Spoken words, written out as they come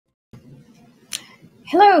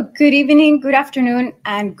Hello, good evening, good afternoon,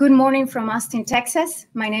 and good morning from Austin, Texas.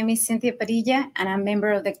 My name is Cynthia Padilla, and I'm a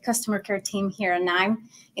member of the customer care team here at KNIME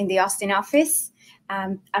in the Austin office.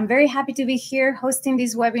 I'm very happy to be here hosting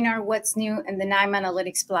this webinar, What's New in the KNIME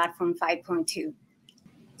Analytics Platform 5.2.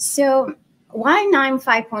 So why KNIME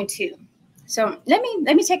 5.2? So let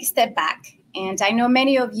me take a step back. And I know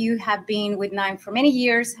many of you have been with KNIME for many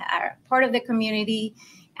years, are part of the community,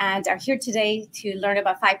 and are here today to learn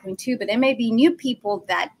about 5.2, but there may be new people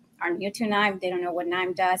that are new to KNIME. They don't know what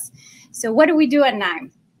KNIME does. So what do we do at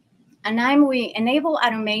KNIME? At KNIME, we enable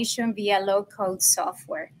automation via low-code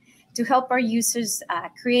software to help our users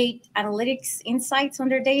create analytics insights on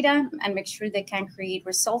their data and make sure they can create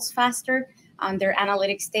results faster on their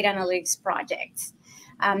data analytics projects.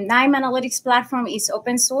 KNIME Analytics Platform is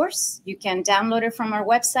open source. You can download it from our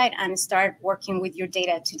website and start working with your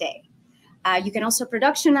data today. You can also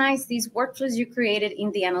productionize these workflows you created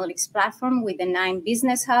in the analytics platform with the KNIME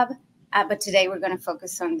Business Hub, but today we're going to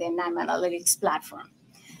focus on the KNIME Analytics Platform.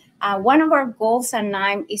 One of our goals at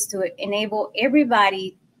KNIME is to enable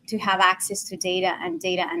everybody to have access to data and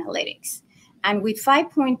data analytics. And with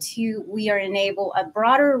 5.2, we are enable a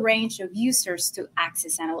broader range of users to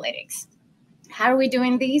access analytics. How are we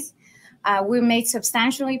doing these? We made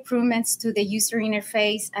substantial improvements to the user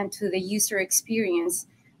interface and to the user experience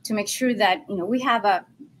to make sure that we have a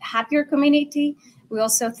happier community. We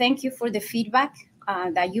also thank you for the feedback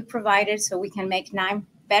that you provided so we can make KNIME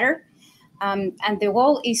better. And the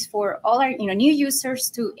goal is for all our new users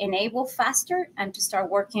to enable faster and to start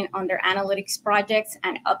working on their analytics projects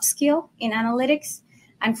and upskill in analytics.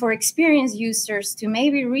 And for experienced users to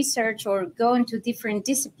maybe research or go into different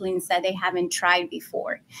disciplines that they haven't tried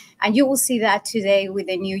before. And you will see that today with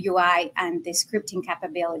the new UI and the scripting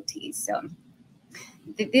capabilities. So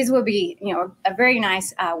this will be, a very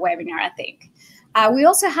nice webinar, I think. We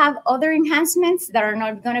also have other enhancements that are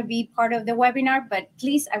not going to be part of the webinar, but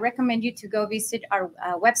please, I recommend you to go visit our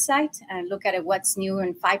website and look at what's new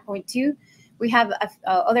in 5.2. We have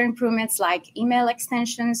other improvements like email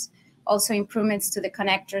extensions, also improvements to the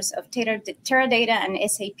connectors of Teradata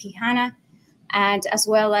and SAP HANA, and as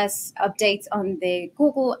well as updates on the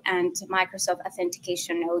Google and Microsoft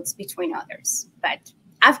authentication nodes, between others. But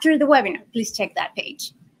after the webinar, please check that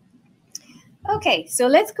page. Okay, so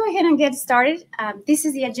let's go ahead and get started. This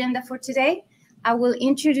is the agenda for today. I will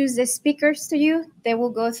introduce the speakers to you. They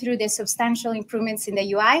will go through the substantial improvements in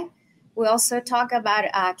the UI. We'll also talk about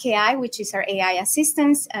KI, which is our AI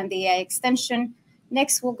assistants and the AI extension.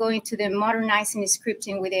 Next, we'll go into the modernizing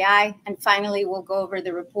scripting with AI. And finally, we'll go over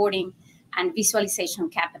the reporting and visualization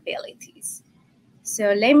capabilities.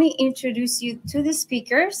 So let me introduce you to the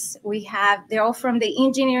speakers. They're all from the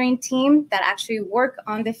engineering team that actually work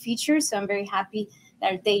on the features. So I'm very happy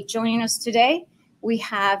that they're joining us today. We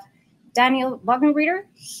have Daniel Bogenreiter.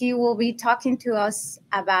 He will be talking to us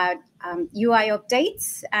about UI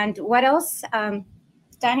updates. And what else?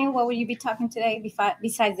 Daniel, what will you be talking today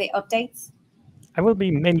besides the updates? I will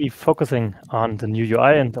be mainly focusing on the new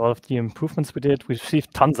UI and all of the improvements we did. We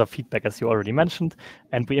received tons of feedback, as you already mentioned,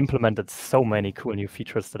 and we implemented so many cool new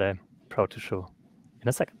features that I'm proud to show in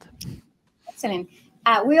a second. Excellent.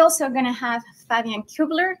 We're also going to have Fabian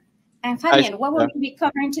Kubler. And Fabian, what will you be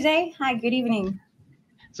covering today? Hi, good evening.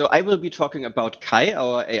 So I will be talking about Kai,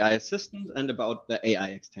 our AI assistant, and about the AI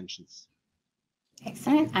extensions.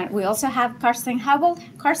 Excellent. And we also have Karsten Hubble.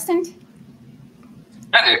 Karsten?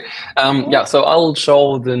 Hi. Yeah, so I'll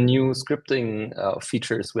show the new scripting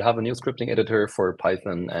features. We have a new scripting editor for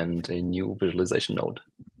Python and a new visualization node.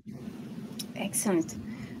 Excellent.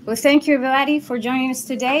 Well, thank you, everybody, for joining us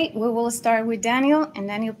today. We will start with Daniel. And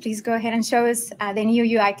Daniel, please go ahead and show us the new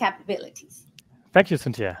UI capabilities. Thank you,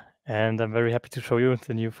 Cynthia. And I'm very happy to show you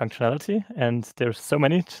the new functionality. And there's so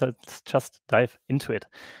many, let's just dive into it.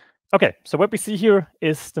 Okay, so what we see here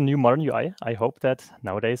is the new modern UI. I hope that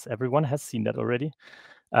nowadays everyone has seen that already.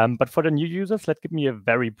 But for the new users, let's give me a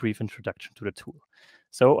very brief introduction to the tool.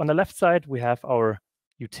 So on the left side, we have our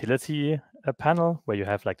utility panel where you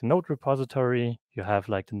have like the node repository, you have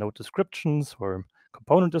like the node descriptions or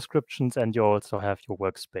component descriptions, and you also have your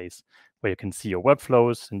workspace where you can see your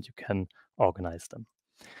workflows and you can organize them.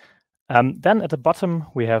 Then at the bottom,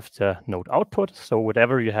 we have the node output. So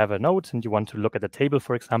whatever you have a node and you want to look at the table,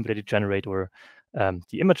 for example, that you generate or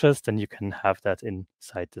the images, then you can have that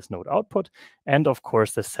inside this node output. And of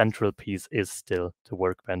course, the central piece is still the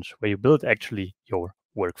workbench where you build actually your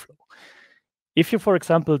workflow. If you, for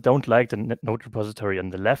example, don't like the node repository on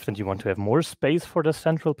the left and you want to have more space for the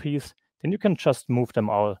central piece, then you can just move them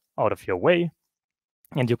all out of your way.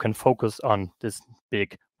 And you can focus on this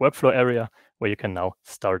big workflow area where you can now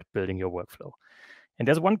start building your workflow. And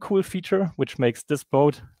there's one cool feature which makes this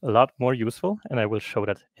mode a lot more useful, and I will show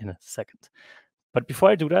that in a second. But before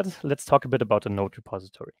I do that, let's talk a bit about the node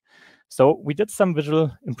repository. So we did some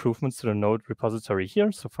visual improvements to the node repository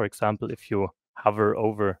here. So for example, if you hover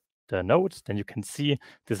over the node, then you can see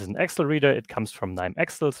this is an Excel reader. It comes from KNIME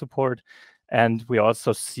Excel support. And we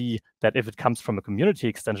also see that if it comes from a community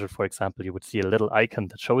extension, for example, you would see a little icon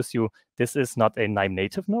that shows you this is not a KNIME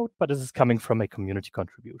native node, but this is coming from a community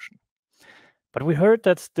contribution. But we heard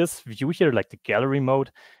that this view here, like the gallery mode,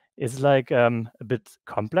 is like a bit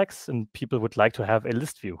complex, and people would like to have a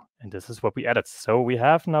list view. And this is what we added. So we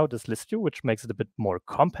have now this list view, which makes it a bit more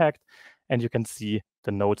compact. And you can see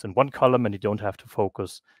the nodes in one column, and you don't have to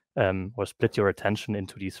focus or split your attention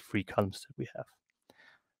into these 3 columns that we have.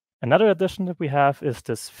 Another addition that we have is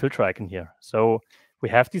this filter icon here. So we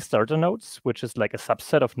have these starter nodes, which is like a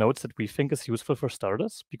subset of nodes that we think is useful for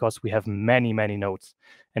starters because we have many, many nodes.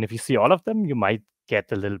 And if you see all of them, you might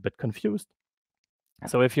get a little bit confused.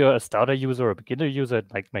 So if you're a starter user or a beginner user,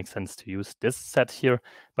 it might make sense to use this set here.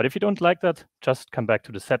 But if you don't like that, just come back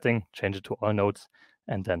to the setting, change it to all nodes,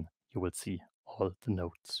 and then you will see all the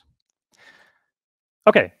nodes.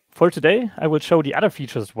 Okay, for today, I will show the other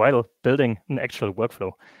features while building an actual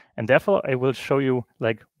workflow. And therefore, I will show you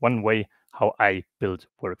like one way how I build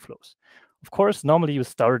workflows. Of course, normally you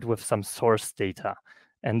start with some source data.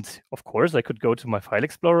 And of course, I could go to my file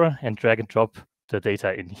explorer and drag and drop the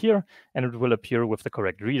data in here, and it will appear with the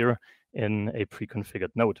correct reader in a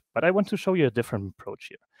pre-configured node. But I want to show you a different approach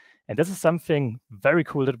here. And this is something very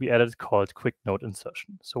cool that we added called quick node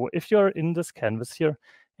insertion. So if you're in this canvas here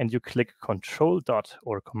and you click Control dot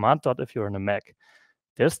or Command dot if you're on a Mac,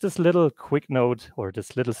 there's this little quick node or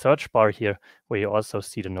this little search bar here where you also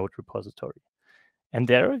see the node repository. And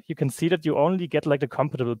there you can see that you only get like the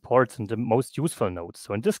compatible ports and the most useful nodes.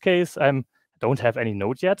 So in this case, I don't have any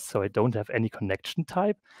node yet, so I don't have any connection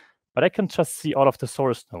type, but I can just see all of the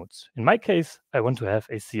source nodes. In my case, I want to have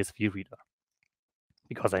a CSV reader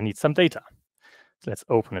because I need some data. So let's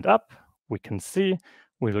open it up. We can see,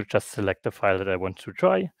 we will just select the file that I want to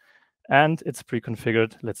try, and it's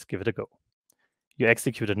pre-configured. Let's give it a go. You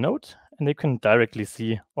execute a node, and you can directly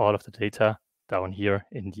see all of the data down here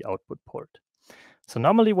in the output port. So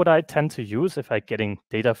normally what I tend to use if I'm getting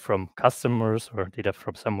data from customers or data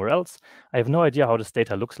from somewhere else, I have no idea how this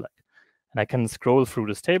data looks like. And I can scroll through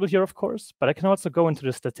this table here, of course, but I can also go into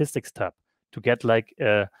the statistics tab to get like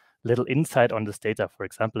a little insight on this data. For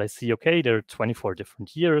example, I see, okay, there are 24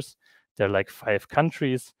 different years, there are like 5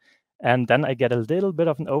 countries, and then I get a little bit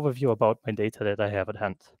of an overview about my data that I have at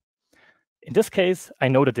hand. In this case, I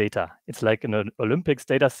know the data. It's like an Olympics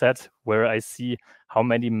data set where I see how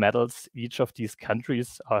many medals each of these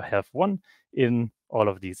countries have won in all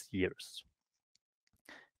of these years.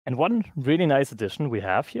 And one really nice addition we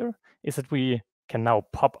have here is that we can now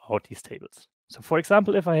pop out these tables. So for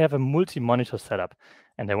example, if I have a multi-monitor setup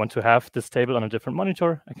and I want to have this table on a different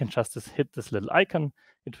monitor, I can just hit this little icon.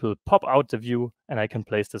 It will pop out the view and I can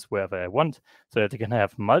place this wherever I want so that I can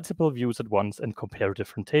have multiple views at once and compare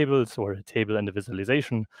different tables or a table and a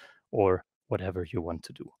visualization or whatever you want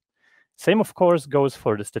to do. Same, of course, goes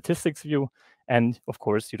for the statistics view. And of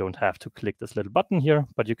course, you don't have to click this little button here,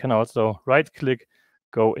 but you can also right-click,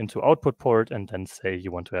 go into output port, and then say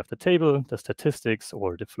you want to have the table, the statistics,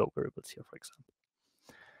 or the flow variables here, for example.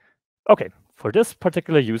 Okay, for this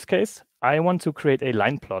particular use case, I want to create a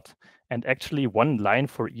line plot and actually one line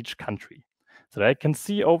for each country so that I can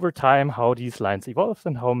see over time how these lines evolved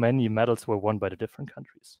and how many medals were won by the different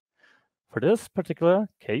countries. For this particular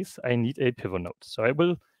case, I need a pivot node. So I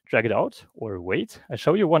will drag it out or wait. I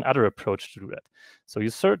show you one other approach to do that. So you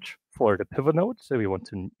search for the pivot node that we want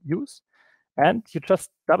to use, and you just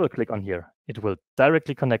double click on here. It will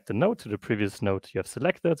directly connect the node to the previous node you have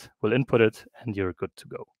selected, will input it, and you're good to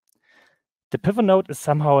go. The pivot node is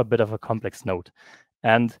somehow a bit of a complex node.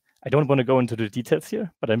 And I don't want to go into the details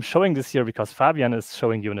here, but I'm showing this here because Fabian is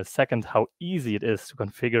showing you in a second how easy it is to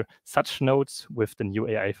configure such nodes with the new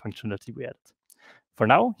AI functionality we added. For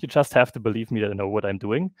now, you just have to believe me that I know what I'm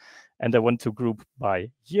doing. And I want to group by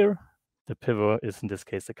year. The pivot is in this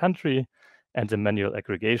case the country, and the manual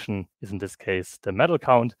aggregation is in this case the medal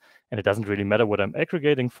count. And it doesn't really matter what I'm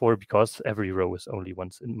aggregating for because every row is only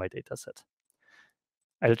once in my data set.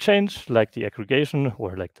 I'll change like the aggregation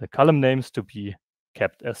or like the column names to be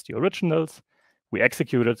kept as the originals. We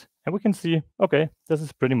execute it and we can see, okay, this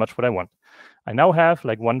is pretty much what I want. I now have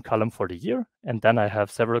like one column for the year, and then I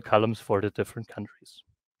have several columns for the different countries.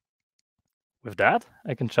 With that,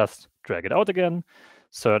 I can just drag it out again,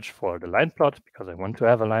 search for the line plot because I want to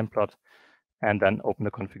have a line plot, and then open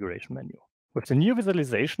the configuration menu. With the new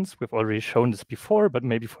visualizations, we've already shown this before, but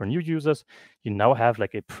maybe for new users, you now have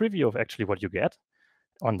like a preview of actually what you get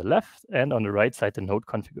on the left and on the right side, the node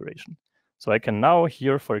configuration. So I can now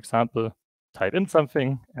here, for example, type in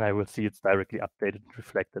something and I will see it's directly updated and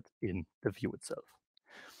reflected in the view itself.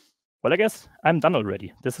 Well, I guess I'm done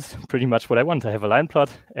already. This is pretty much what I want. I have a line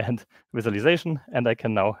plot and visualization, and I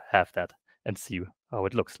can now have that and see how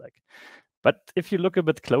it looks like. But if you look a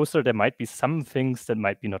bit closer, there might be some things that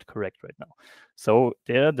might be not correct right now. So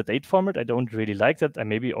there, the date format, I don't really like that. I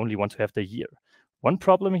maybe only want to have the year. One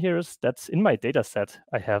problem here is that in my data set,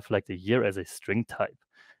 I have like the year as a string type.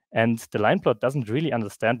 And the line plot doesn't really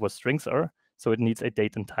understand what strings are, so it needs a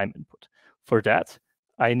date and time input. For that,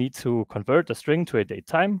 I need to convert the string to a date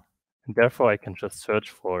time, and therefore I can just search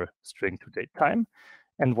for string to date time.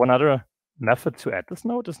 And one other method to add this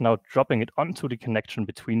node is now dropping it onto the connection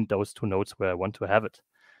between those two nodes where I want to have it.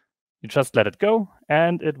 You just let it go,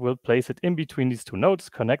 and it will place it in between these two nodes,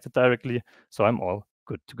 connected directly, so I'm all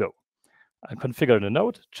good to go. I configure the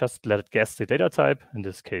node, just let it guess the data type. In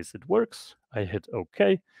this case, it works. I hit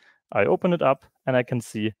OK. I open it up, and I can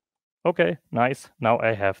see, OK, nice. Now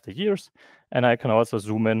I have the years, and I can also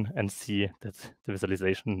zoom in and see that the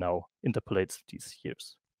visualization now interpolates these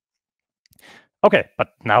years. Okay,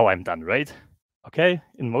 but now I'm done, right? Okay,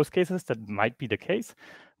 in most cases, that might be the case,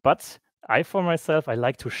 but for myself, I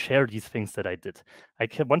like to share these things that I did. I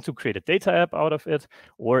want to create a data app out of it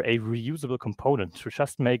or a reusable component to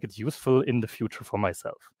just make it useful in the future for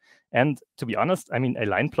myself. And to be honest, I mean, a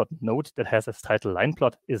line plot node that has as title line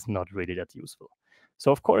plot is not really that useful.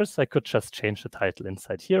 So of course, I could just change the title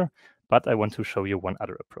inside here, but I want to show you one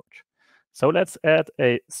other approach. So let's add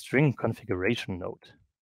a string configuration node.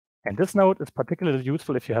 And this node is particularly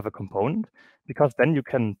useful if you have a component, because then you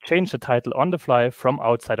can change the title on the fly from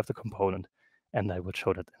outside of the component. And I will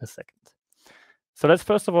show that in a second. So let's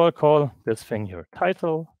first of all call this thing here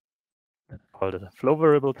title. Let's call it a flow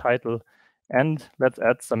variable title. And let's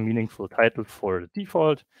add some meaningful title for the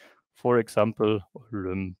default. For example,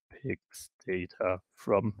 Olympics data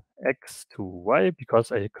from X to Y,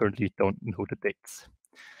 because I currently don't know the dates.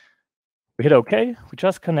 We hit OK. We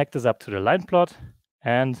just connect this up to the line plot.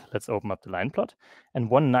 And let's open up the line plot. And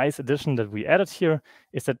one nice addition that we added here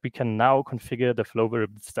is that we can now configure the flow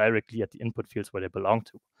variables directly at the input fields where they belong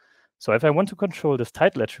to. So if I want to control this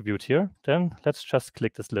title attribute here, then let's just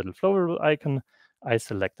click this little flow variable icon. I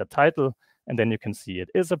select the title, and then you can see it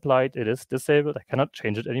is applied, it is disabled. I cannot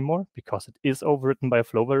change it anymore because it is overwritten by a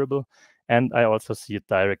flow variable. And I also see it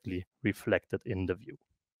directly reflected in the view.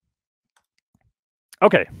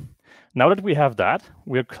 Okay, now that we have that,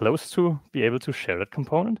 we're close to be able to share that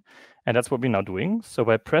component. And that's what we're now doing. So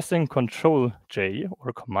by pressing Control-J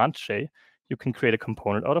or Command-J, you can create a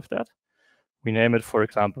component out of that. We name it, for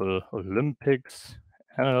example, Olympics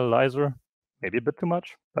Analyzer. Maybe a bit too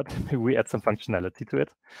much, but we add some functionality to it.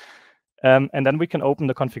 And then we can open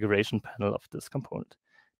the configuration panel of this component.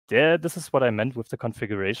 This is what I meant with the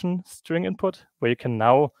configuration string input, where you can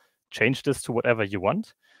now change this to whatever you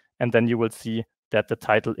want. And then you will see that the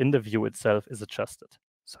title in the view itself is adjusted.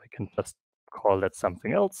 So I can just call that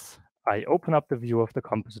something else. I open up the view of the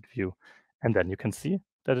composite view, and then you can see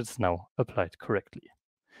that it's now applied correctly.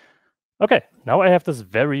 Okay, now I have this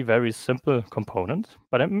very, very simple component,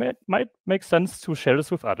 but it might make sense to share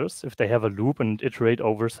this with others. If they have a loop and iterate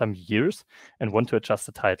over some years and want to adjust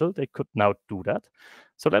the title, they could now do that.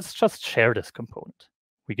 So let's just share this component.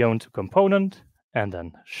 We go into component and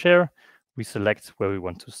then share. We select where we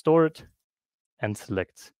want to store it and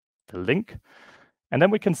select the link. And then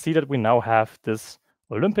we can see that we now have this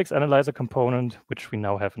Olympics Analyzer component, which we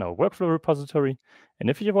now have in our workflow repository. And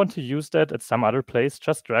if you want to use that at some other place,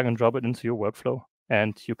 just drag and drop it into your workflow,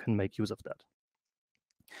 and you can make use of that.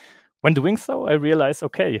 When doing so, I realize,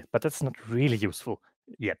 okay, but that's not really useful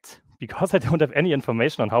yet, because I don't have any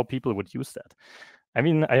information on how people would use that. I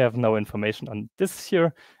mean, I have no information on this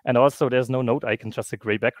here, and also there's no node icon, just a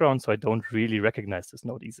gray background, so I don't really recognize this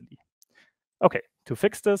node easily. Okay, to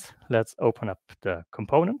fix this, let's open up the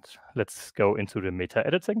component. Let's go into the meta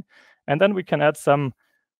editing, and then we can add some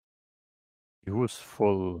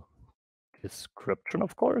useful description,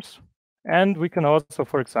 of course. And we can also,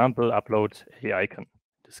 for example, upload a icon. In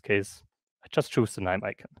this case, I just choose the KNIME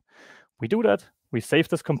icon. We do that, we save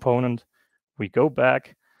this component, we go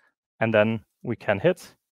back, and then we can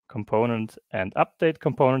hit component and update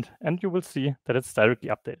component, and you will see that it's directly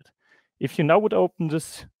updated. If you now would open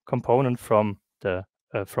this component from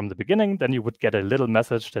the beginning, then you would get a little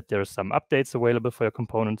message that there are some updates available for your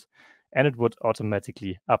components, and it would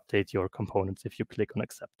automatically update your components if you click on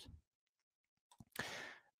accept.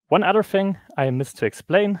 One other thing I missed to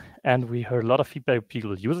explain, and we heard a lot of feedback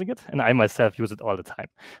people using it, and I myself use it all the time.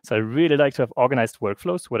 So I really like to have organized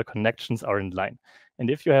workflows where the connections are in line. And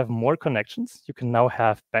if you have more connections, you can now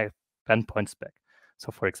have endpoints back.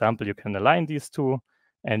 So for example, you can align these two,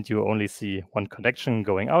 and you only see one connection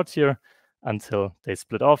going out here until they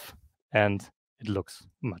split off, and it looks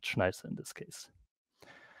much nicer in this case.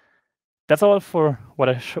 That's all for what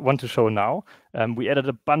I want to show now. We added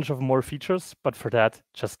a bunch of more features, but for that,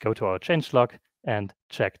 just go to our changelog and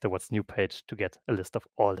check the What's New page to get a list of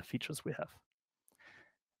all the features we have.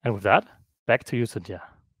 And with that, back to you, Cynthia.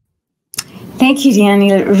 Thank you,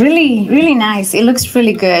 Daniel. Really, really nice. It looks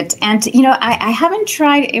really good. And, you know, I haven't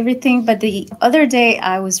tried everything, but the other day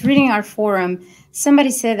I was reading our forum.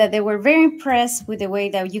 Somebody said that they were very impressed with the way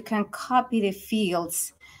that you can copy the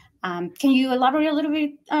fields. Can you elaborate a little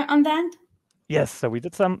bit on that? Yes, so we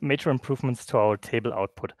did some major improvements to our table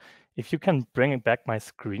output. If you can bring back my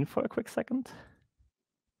screen for a quick second.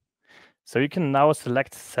 So you can now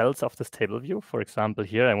select cells of this table view. For example,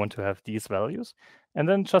 here I want to have these values. And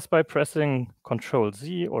then just by pressing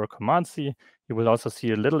Control-Z or Command-C, you will also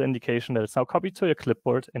see a little indication that it's now copied to your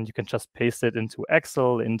clipboard, and you can just paste it into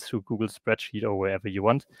Excel, into Google Spreadsheet, or wherever you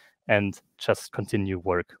want, and just continue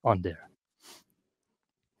work on there.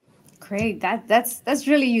 Great, that's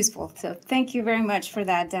really useful. So thank you very much for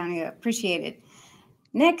that, Daniel. Appreciate it.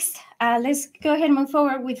 Next, let's go ahead and move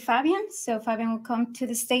forward with Fabian. So Fabian will come to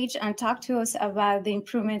the stage and talk to us about the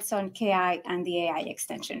improvements on KI and the AI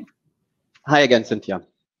extension. Hi again, Cynthia.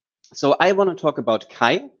 So I want to talk about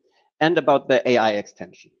Kai and about the AI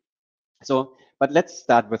extension. But let's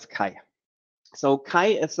start with Kai. So Kai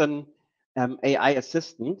is an AI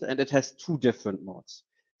assistant, and it has two different modes.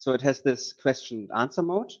 So it has this question and answer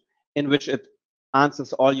mode, in which it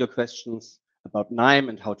answers all your questions about KNIME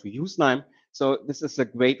and how to use KNIME. So this is a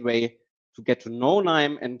great way to get to know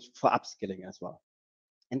KNIME and for upskilling as well.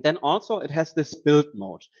 And then also it has this build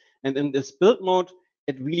mode. And in this build mode,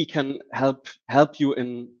 it really can help you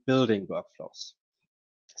in building workflows.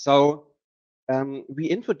 So we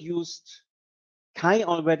introduced Kai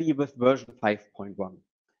already with version 5.1.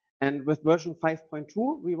 And with version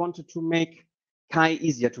 5.2, we wanted to make Kai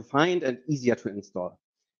easier to find and easier to install.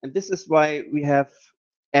 And this is why we have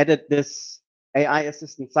added this AI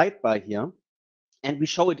Assistant sidebar here. And we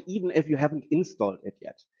show it even if you haven't installed it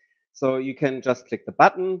yet. So you can just click the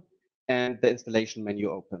button and the installation menu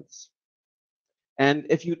opens. And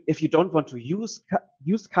if you don't want to use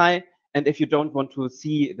Kai, and if you don't want to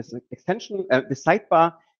see this extension, the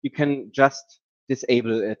sidebar, you can just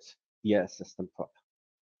disable it via Assistant Prop.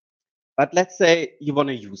 But let's say you want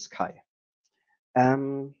to use Kai.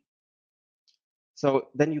 So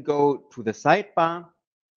then you go to the sidebar.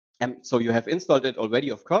 So you have installed it already,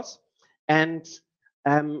 of course. And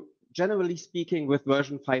generally speaking, with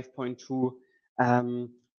version 5.2,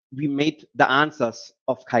 we made the answers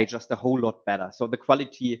of Kai just a whole lot better. So the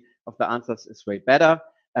quality of the answers is way better.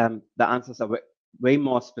 The answers are way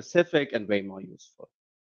more specific and way more useful.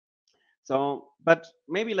 So, but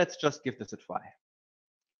maybe let's just give this a try.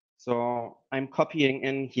 So I'm copying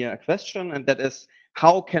in here a question, and that is,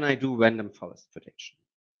 how can I do random forest prediction?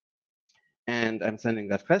 And I'm sending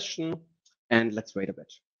that question, and let's wait a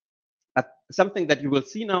bit. Something that you will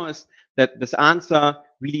see now is that this answer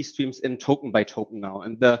really streams in token by token now,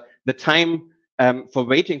 and the time for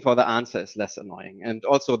waiting for the answer is less annoying. And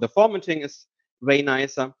also the formatting is way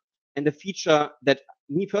nicer. And the feature that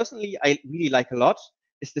me personally, I really like a lot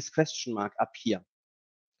is this question mark up here.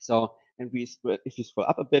 So, and if you scroll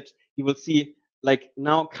up a bit, you will see like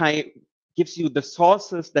now Kai gives you the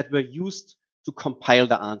sources that were used to compile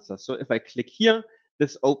the answer. So if I click here,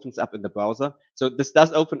 this opens up in the browser. So this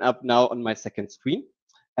does open up now on my second screen.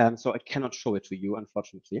 So I cannot show it to you,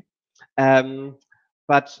 unfortunately.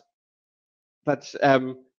 But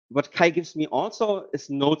what Kai gives me also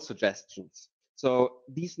is node suggestions. So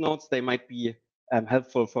these nodes, they might be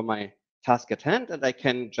helpful for my task at hand, and I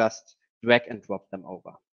can just drag and drop them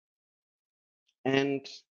over. And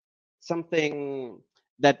something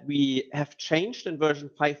that we have changed in version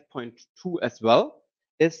 5.2 as well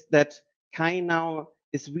is that Kai now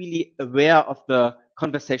is really aware of the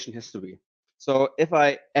conversation history. So if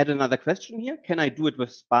I add another question here, can I do it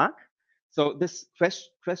with Spark? So this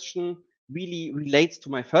question really relates to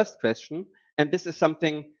my first question. And this is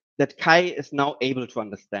something that Kai is now able to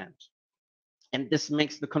understand. And this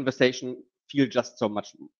makes the conversation feel just so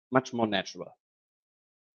much more natural.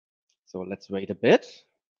 So let's wait a bit.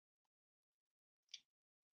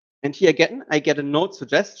 And here again, I get a node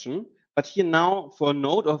suggestion, but here now for a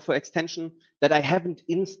node or for extension that I haven't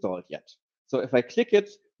installed yet. So if I click it,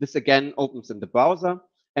 this again opens in the browser,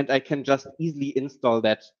 and I can just easily install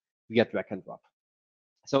that via drag and drop.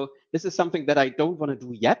 So this is something that I don't want to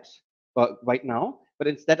do yet, or right now, but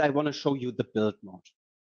instead I want to show you the build mode.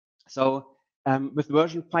 So with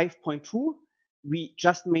version 5.2, we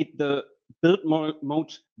just made the build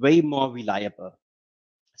mode way more reliable.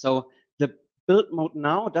 So the build mode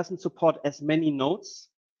now doesn't support as many nodes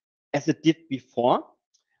as it did before.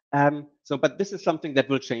 But this is something that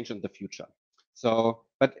will change in the future.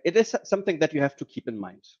 But it is something that you have to keep in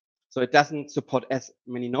mind. So it doesn't support as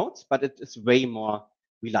many nodes, but it is way more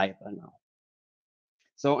reliable now.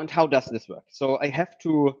 So, and how does this work? So I have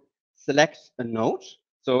to select a node.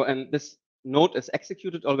 So, and this node is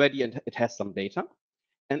executed already and it has some data.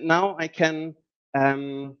 And now I can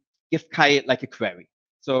give Kai like a query.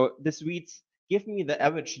 So this reads, give me the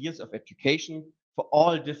average years of education for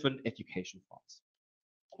all different education forms.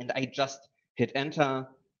 And I just hit enter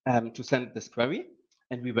to send this query,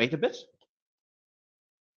 and we wait a bit.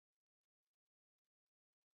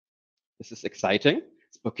 This is exciting.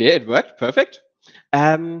 Okay, it worked, perfect.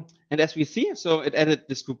 And as we see, so it added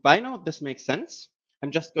this group by node. This makes sense.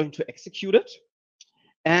 I'm just going to execute it.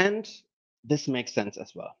 And this makes sense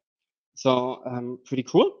as well. So pretty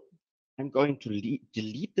cool. I'm going to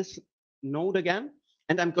delete this node again,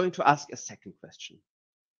 and I'm going to ask a second question.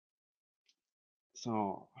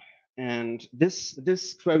 So, and this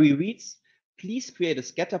query reads, please create a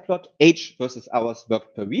scatter plot, age versus hours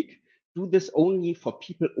worked per week. Do this only for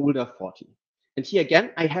people older 40. And here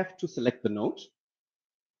again, I have to select the node.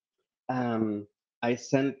 I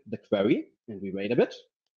send the query, and we wait a bit.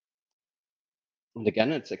 And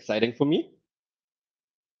again, it's exciting for me.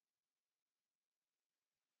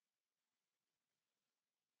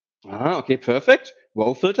 Okay, perfect.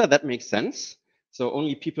 Row filter, that makes sense. So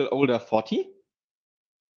only people older 40.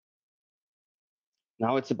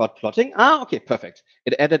 Now it's about plotting. Okay, perfect.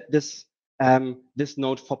 It added this, this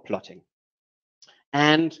node for plotting.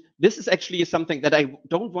 And this is actually something that I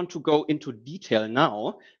don't want to go into detail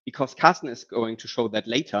now, because Carsten is going to show that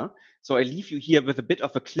later. So I leave you here with a bit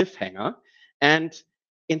of a cliffhanger. And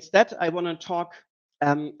instead, I want to talk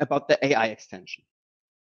about the AI extension.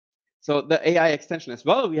 So the AI extension as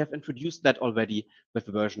well, we have introduced that already with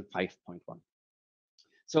version 5.1.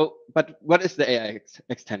 So, but what is the AI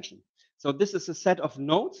extension? So this is a set of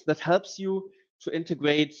nodes that helps you to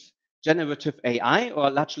integrate generative AI or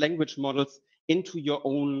large language models into your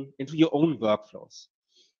own workflows.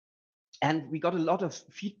 And we got a lot of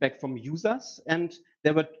feedback from users, and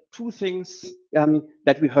there were two things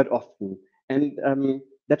that we heard often, and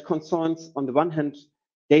that concerns, on the one hand,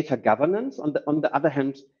 data governance, on the other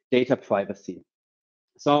hand, data privacy.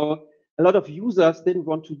 So a lot of users didn't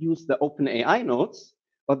want to use the OpenAI nodes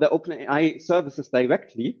or the OpenAI services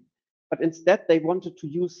directly, but instead they wanted to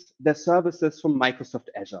use their services from Microsoft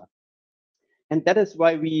Azure. And that is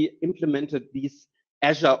why we implemented these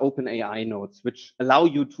Azure OpenAI nodes, which allow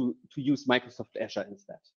you to use Microsoft Azure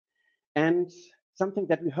instead. And something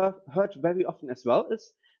that we heard very often as well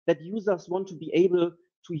is that users want to be able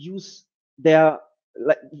to use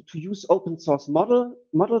open source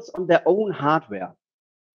models on their own hardware,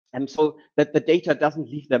 and so that the data doesn't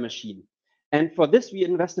leave their machine. And for this, we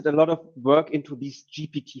invested a lot of work into these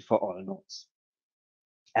GPT for all nodes.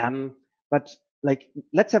 But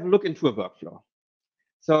let's have a look into a workflow.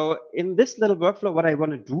 So in this little workflow, what I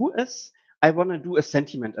want to do is I want to do a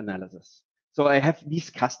sentiment analysis. So I have these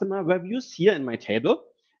customer reviews here in my table,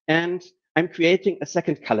 and I'm creating a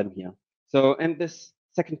second column here. So, and this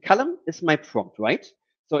second column is my prompt, right?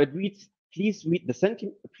 So it reads, please rate the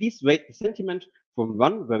sentiment from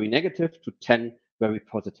 1, very negative, to 10, very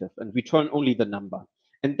positive, and return only the number.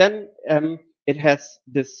 And then it has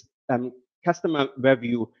this customer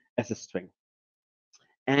review as a string.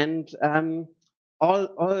 And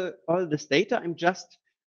all this data, I'm just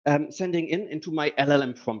sending into my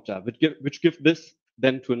LLM prompter, which gives this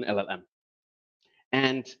then to an LLM.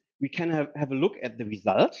 And we can have a look at the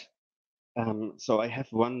result. So I have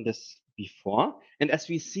run this before. And as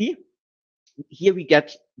we see, here we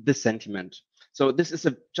get the sentiment. So this is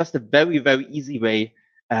just a very, very easy way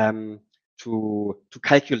to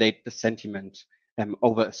calculate the sentiment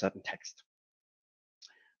over a certain text.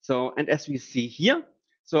 So, and as we see here,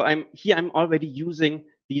 so I'm already using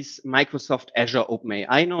these Microsoft Azure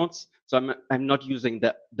OpenAI nodes. So I'm not using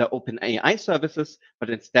the OpenAI services, but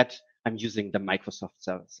instead I'm using the Microsoft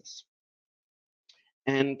services.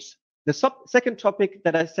 And the second topic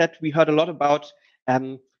that I said we heard a lot about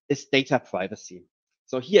is data privacy.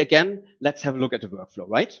 So here again, let's have a look at the workflow,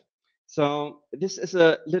 right? So this is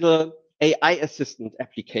a little AI assistant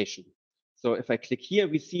application. So if I click here,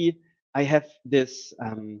 we see I have this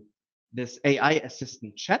this AI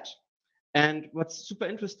assistant chat. And what's super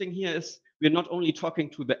interesting here is we're not only talking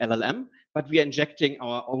to the LLM, but we are injecting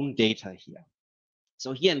our own data here.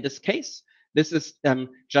 So here in this case, this is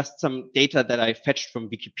just some data that I fetched from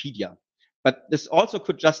Wikipedia. But this also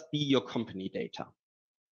could just be your company data.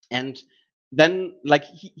 And then, like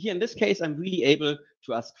here in this case, I'm really able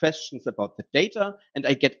to ask questions about the data, and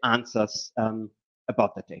I get answers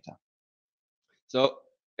about the data. So,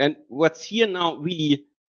 and what's here now really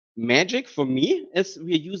magic for me is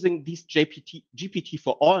we're using these GPT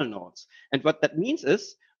for all nodes. And what that means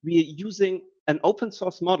is we're using an open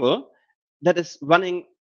source model that is running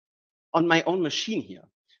on my own machine here.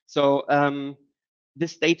 So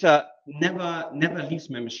this data never leaves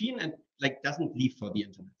my machine and like doesn't leave for the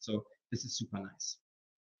internet. So this is super nice.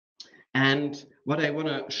 And what I want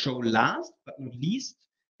to show last but not least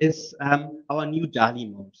is our new DALL-E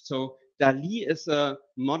mode. So DALL-E is a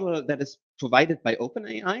model that is provided by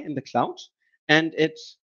OpenAI in the cloud, and it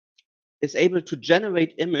is able to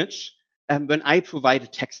generate image when I provide a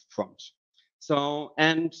text prompt. So,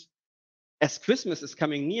 and as Christmas is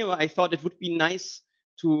coming near, I thought it would be nice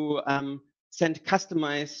to send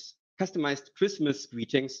customized Christmas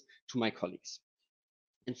greetings to my colleagues.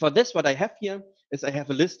 And for this, what I have here is I have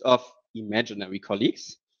a list of imaginary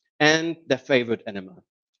colleagues and their favorite animal.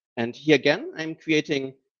 And here again, I'm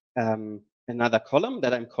creating another column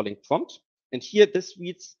that I'm calling prompt. And here this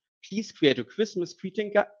reads, please create a Christmas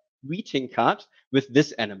greeting card with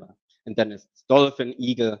this animal. And then it's dolphin,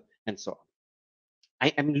 eagle, and so on.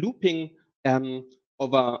 I am looping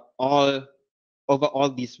over all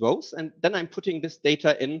these rows, and then I'm putting this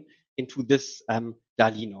data into this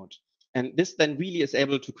DALL-E node. And this then really is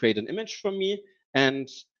able to create an image from me, and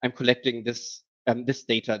I'm collecting this this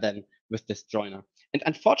data then with this joiner. And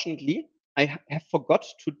unfortunately, I have forgot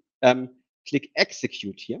to click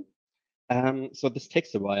execute here. So this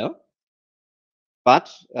takes a while.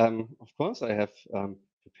 But of course, I have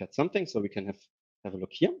prepared something, so we can have a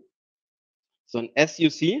look here. So as you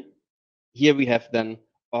see, here we have then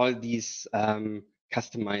all these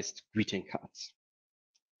customized greeting cards.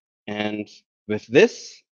 And with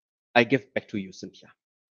this, I give back to you, Cynthia.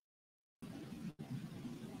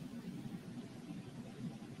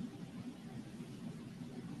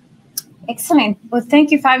 Excellent. Well,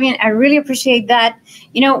 thank you, Fabian. I really appreciate that.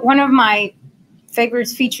 You know, one of my favorite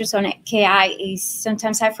features on KI is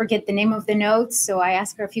sometimes I forget the name of the nodes, so I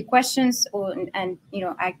ask her a few questions, and you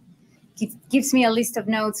know, gives me a list of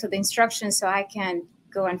nodes of the instructions so I can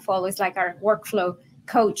go and follow. It's like our workflow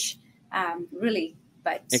coach, really,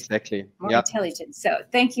 but exactly more intelligent. So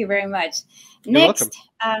thank you very much. You're Next,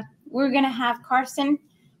 we're going to have Carsten.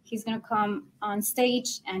 He's going to come on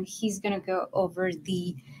stage and he's going to go over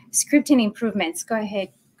the scripting improvements. Go ahead,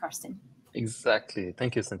 Carsten. Exactly.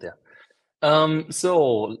 Thank you, Cynthia.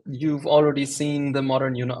 So you've already seen the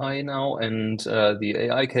modern UI now and the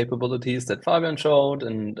AI capabilities that Fabian showed.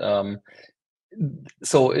 And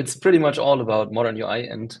so it's pretty much all about modern UI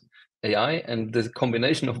and AI, and the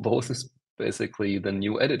combination of both is basically the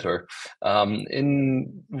new editor.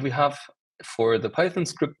 We have, for the Python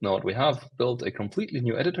script node, we have built a completely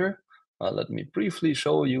new editor. Let me briefly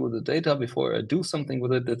show you the data before I do something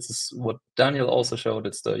with it. This is what Daniel also showed.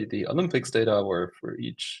 It's the Olympics data, where for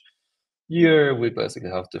each year we basically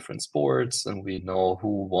have different sports and we know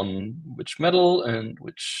who won which medal and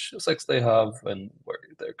which sex they have and where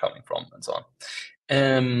they're coming from and so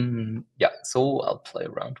on. Yeah, so I'll play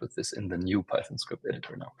around with this in the new Python script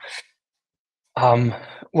editor now.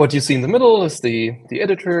 What you see in the middle is the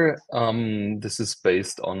editor. This is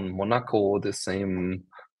based on Monaco, the same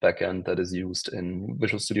backend that is used in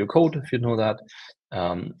Visual Studio Code, if you know that.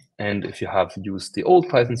 And if you have used the old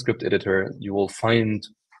Python script editor, you will find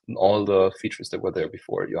all the features that were there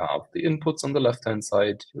before. You have the inputs on the left-hand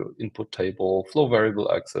side, your input table, flow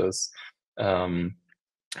variable access,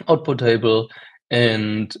 output table,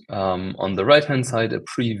 and on the right-hand side, a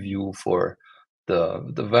preview for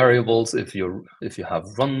the variables. If you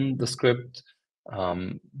have run the script,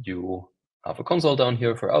 you have a console down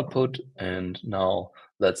here for output. And now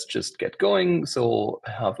let's just get going. So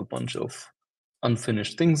I have a bunch of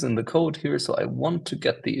unfinished things in the code here. So I want to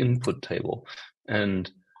get the input table.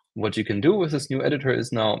 And what you can do with this new editor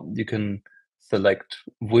is now you can select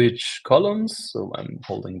which columns. So I'm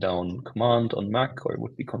holding down Command on Mac, or it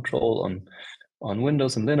would be Control on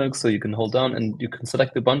Windows and Linux. So you can hold down and you can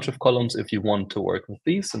select a bunch of columns if you want to work with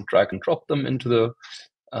these, and drag and drop them into the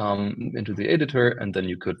editor. And then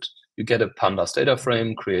you get a pandas data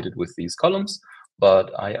frame created with these columns.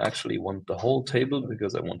 But I actually want the whole table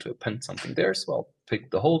because I want to append something there. So I'll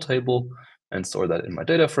pick the whole table and store that in my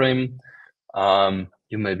data frame.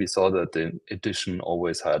 You maybe saw that the edition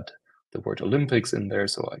always had the word Olympics in there,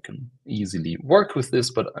 so I can easily work with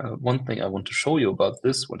this. But one thing I want to show you about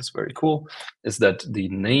this, what is very cool, is that the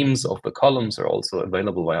names of the columns are also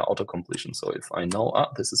available via autocompletion. So if I know,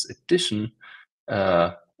 this is edition,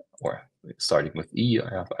 or starting with E,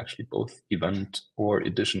 I have actually both event or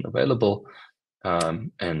edition available,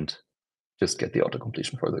 and just get the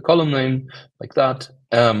autocompletion for the column name like that.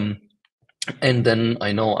 And then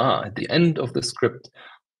I know, at the end of the script,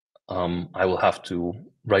 I will have to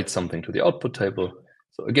write something to the output table.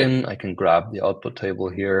 So again, I can grab the output table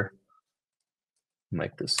here,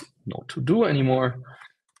 make this no to do anymore.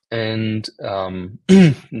 And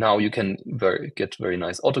now you can get very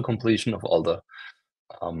nice autocompletion of all the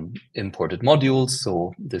imported modules.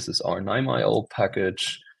 So this is our KNIME IO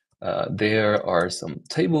package. There are some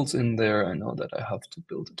tables in there. I know that I have to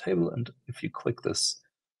build a table. And if you click this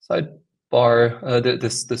sidebar,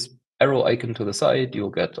 this arrow icon to the side, you'll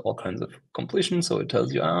get all kinds of completion. So it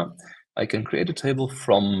tells you, I can create a table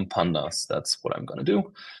from pandas. That's what I'm going to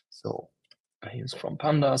do. So I use from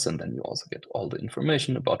pandas, and then you also get all the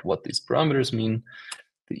information about what these parameters mean.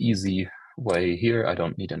 The easy way here, I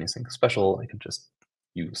don't need anything special. I can just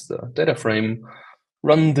use the data frame,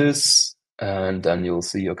 run this, and then you'll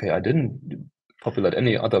see, okay, I didn't populate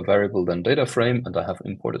any other variable than data frame, and I have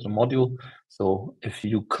imported a module. So if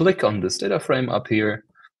you click on this data frame up here,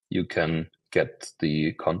 you can get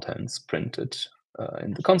the contents printed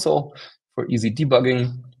in the console for easy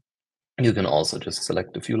debugging. You can also just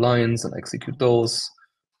select a few lines and execute those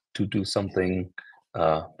to do something,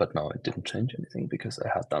 but now it didn't change anything because I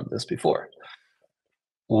had done this before.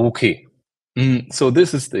 Okay, so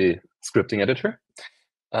this is the scripting editor.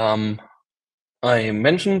 I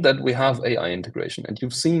mentioned that we have AI integration, and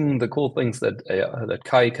you've seen the cool things that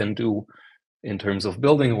Kai can do in terms of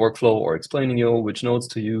building a workflow or explaining you which nodes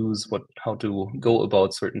to use, how to go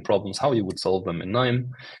about certain problems, how you would solve them in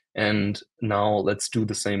KNIME. And now let's do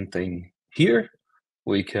the same thing here.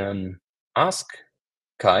 We can ask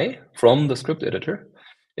Kai from the script editor.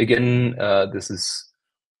 Again,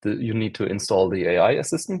 you need to install the AI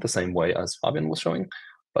assistant the same way as Fabian was showing.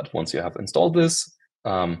 But once you have installed this,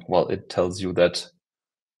 well, it tells you that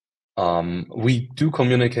we do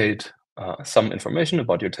communicate some information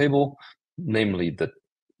about your table, namely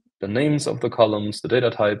the names of the columns, the data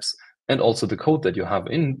types, and also the code that you have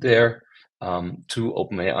in there to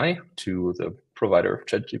OpenAI, to the provider of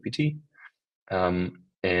ChatGPT.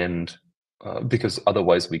 And because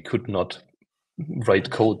otherwise we could not write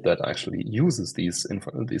code that actually uses these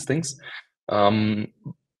things.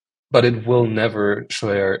 But it will never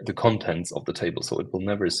share the contents of the table, so it will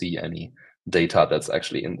never see any data that's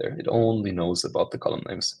actually in there. It only knows about the column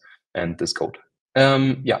names and this code.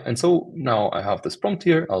 Yeah, and so now I have this prompt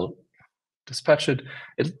here. I'll dispatch it.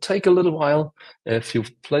 It'll take a little while. If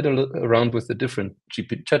you've played around with the different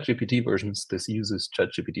ChatGPT versions, this uses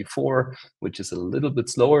ChatGPT 4, which is a little bit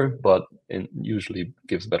slower, but it usually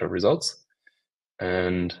gives better results.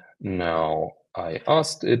 And now I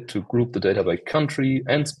asked it to group the data by country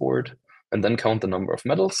and sport, and then count the number of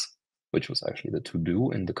medals, which was actually the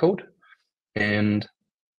to-do in the code. And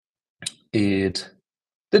it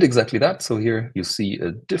did exactly that. So here you see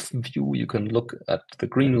a diff view. You can look at the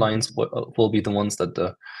green lines, what will be the ones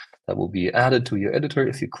that will be added to your editor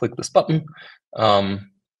if you click this button.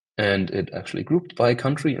 And it actually grouped by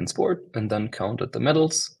country and sport, and then counted the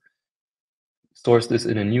medals, stores this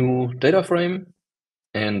in a new data frame,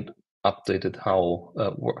 and updated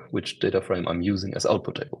which data frame I'm using as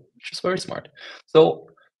output table, which is very smart. So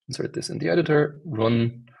insert this in the editor,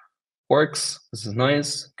 run, works. This is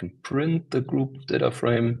nice. You can print the group data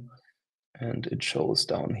frame, and it shows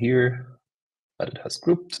down here that it has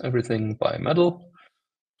grouped everything by medal.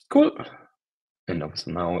 Cool. And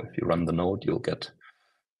so now if you run the node, you'll get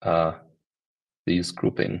these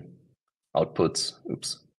grouping outputs.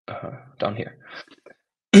 Oops, down here.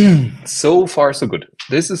 So far, so good.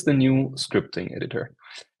 This is the new scripting editor.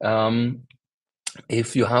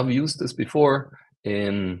 If you have used this before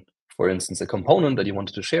in, for instance, a component that you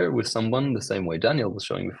wanted to share with someone, the same way Daniel was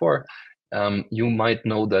showing before, you might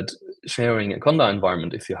know that sharing a Conda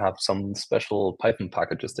environment, if you have some special Python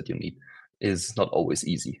packages that you need, is not always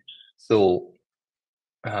easy. So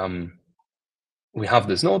we have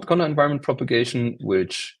this node, Conda environment propagation,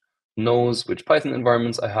 which knows which Python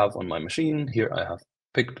environments I have on my machine. Here I have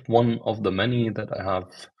picked one of the many that I have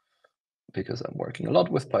because I'm working a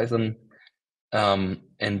lot with Python. And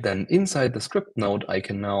then inside the script node, I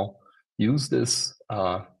can now use this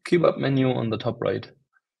keyword menu on the top right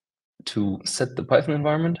to set the Python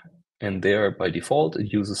environment. And there, by default,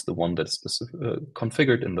 it uses the one that's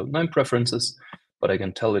configured in the KNIME preferences, but I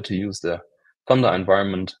can tell it to use the Conda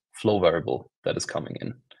environment flow variable that is coming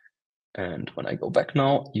in. And when I go back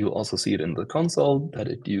now, you also see it in the console that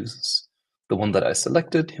it uses the one that I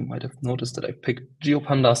selected. You might have noticed that I picked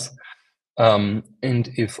GeoPandas. And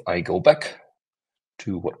if I go back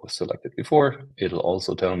to what was selected before, it'll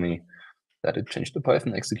also tell me that it changed the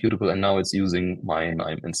Python executable, and now it's using my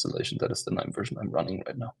KNIME installation. That is the KNIME version I'm running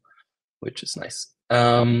right now, which is nice.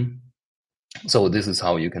 So this is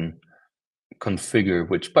how you can configure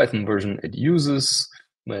which Python version it uses.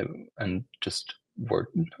 And just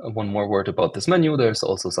one more word about this menu. There's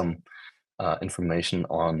also some information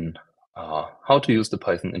on how to use the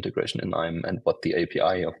Python integration in KNIME and what the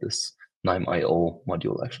API of this KNIME IO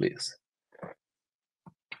module actually is.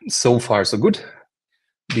 So far, so good.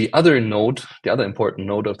 The other important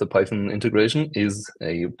node of the Python integration is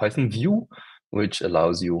a Python view, which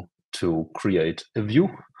allows you to create a view.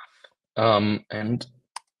 And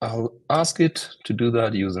I'll ask it to do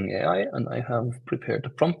that using AI, and I have prepared a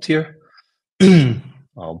prompt here.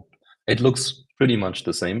 It looks pretty much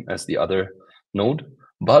the same as the other node,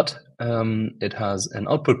 but it has an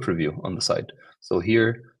output preview on the side. So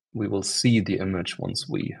here we will see the image once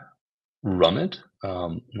we run it.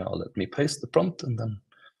 Now let me paste the prompt and then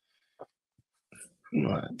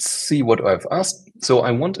let's see what I've asked. So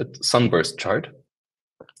I want a sunburst chart.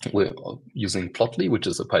 We're using Plotly, which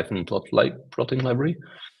is a Python plotting library,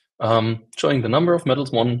 showing the number of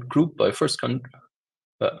medals won grouped by first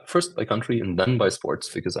by country and then by sports,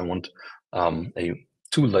 because I want a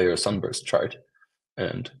 2-layer sunburst chart.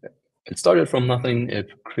 And it started from nothing. It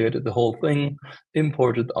created the whole thing,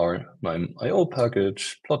 imported our KNIME IO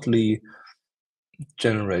package, Plotly,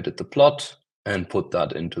 generated the plot, and put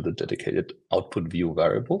that into the dedicated output view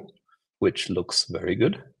variable, which looks very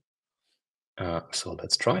good. So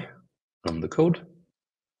let's try, run the code.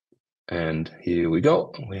 And here we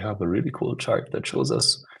go. We have a really cool chart that shows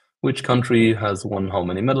us which country has won how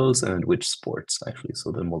many medals and which sports, actually.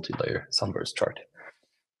 So the multi-layer sunburst chart,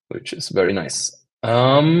 which is very nice.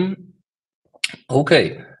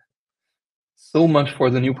 Okay, so much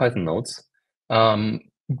for the new Python nodes.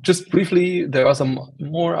 Just briefly, there are some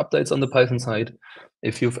more updates on the Python side.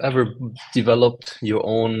 If you've ever developed your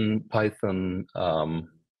own Python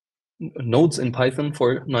nodes in Python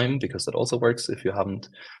for KNIME, because that also works. If you haven't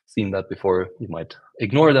seen that before, you might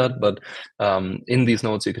ignore that. But in these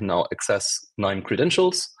nodes, you can now access KNIME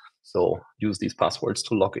credentials. So use these passwords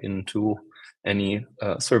to log into any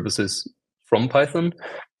services from Python.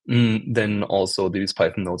 Then also these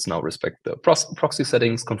Python nodes now respect the proxy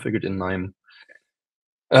settings configured in KNIME.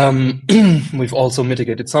 We've also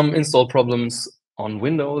mitigated some install problems on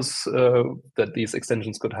Windows that these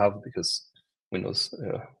extensions could have, because Windows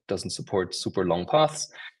doesn't support super long paths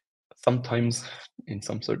sometimes in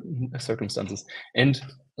some certain circumstances. And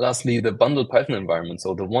lastly, the bundled Python environment.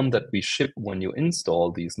 So the one that we ship when you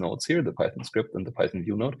install these nodes here, the Python script and the Python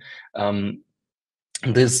view node,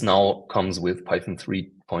 this now comes with Python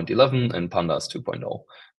 3.11 and Pandas 2.0.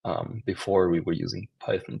 Before we were using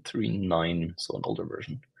Python 3.9, so an older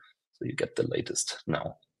version. So you get the latest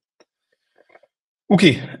now.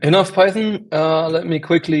 Okay, enough Python. Let me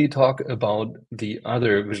quickly talk about the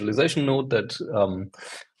other visualization node that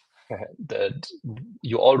that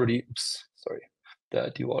you already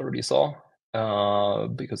saw,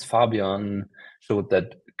 because Fabian showed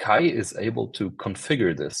that Kai is able to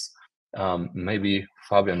configure this. Maybe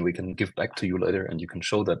Fabian, we can give back to you later, and you can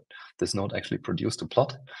show that this node actually produced a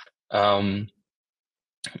plot. What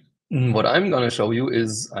I'm going to show you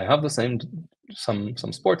is I have the same some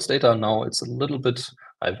sports data now. It's a little bit.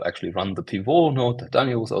 I've actually run the pivot node that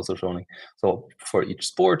Daniel was also showing. So for each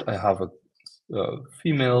sport, I have a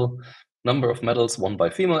female number of medals won by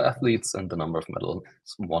female athletes and the number of medals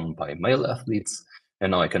won by male athletes.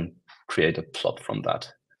 And now I can create a plot from that.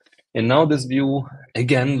 And now this view,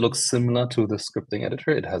 again, looks similar to the scripting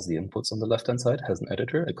editor. It has the inputs on the left-hand side, has an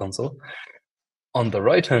editor, a console. On the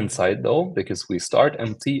right-hand side, though, because we start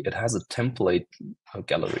empty, it has a template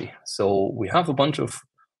gallery. So we have a bunch of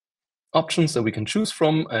options that we can choose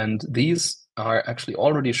from, and these are actually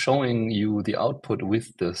already showing you the output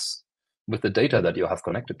with the data that you have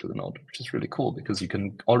connected to the node, which is really cool because you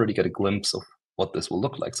can already get a glimpse of what this will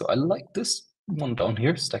look like. So I like this one down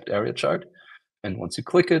here, stacked area chart. And once you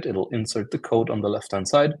click it, it'll insert the code on the left-hand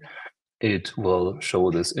side. It will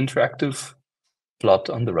show this interactive plot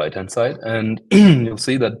on the right-hand side. And you'll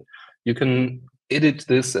see that you can edit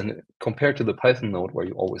this, and compared to the Python node where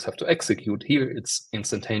you always have to execute, here it's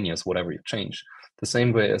instantaneous, whatever you change. The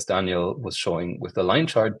same way as Daniel was showing with the line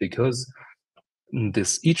chart, because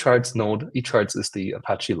this eCharts node, eCharts is the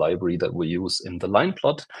Apache library that we use in the line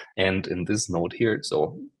plot and in this node here.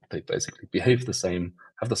 So they basically behave the same,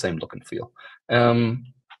 have the same look and feel.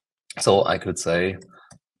 So I could say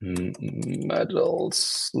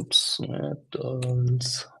medals,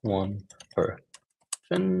 medals, 1 per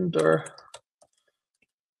gender.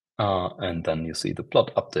 And then you see the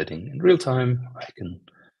plot updating in real time. I can,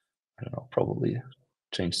 I don't know, probably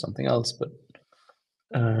change something else, but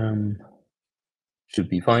should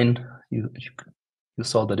be fine. You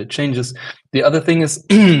saw that it changes. The other thing is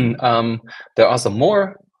there are some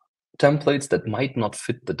more templates that might not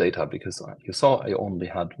fit the data, because you saw I only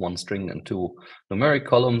had 1 string and 2 numeric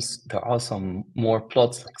columns. There are some more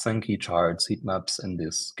plots like Sankey charts, heat maps in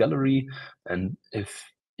this gallery. And if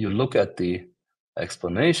you look at the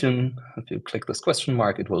explanation, if you click this question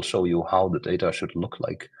mark, it will show you how the data should look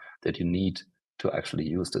like that you need to actually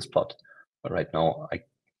use this plot. But right now I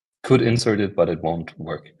could insert it, but it won't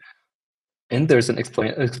work. And there's an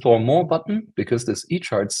explore more button, because this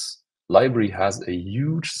eCharts library has a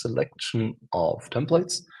huge selection of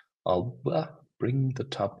templates. I'll bring the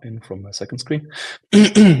tab in from my second screen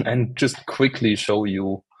and just quickly show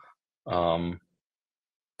you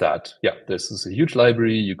that, yeah, this is a huge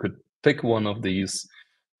library. You could pick one of these,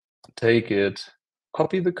 take it,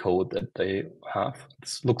 copy the code that they have.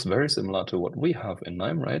 This looks very similar to what we have in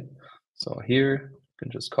KNIME, right? So here, you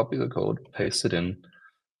can just copy the code, paste it in,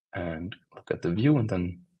 and look at the view, and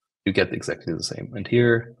then you get exactly the same. And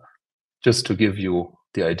here, just to give you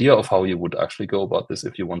the idea of how you would actually go about this,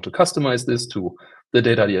 if you want to customize this to the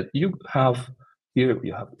data that you have, here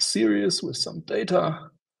you have a series with some data,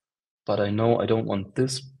 but I know I don't want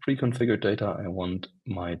this pre-configured data. I want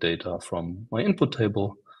my data from my input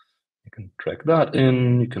table. You can drag that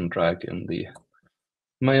in, you can drag in the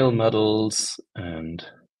male medals, and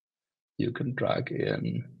you can drag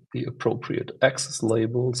in the appropriate axis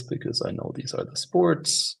labels, because I know these are the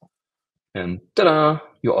sports. And ta-da,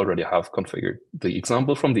 you already have configured the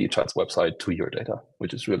example from the eCharts website to your data,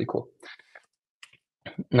 which is really cool.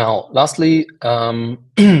 Now, lastly,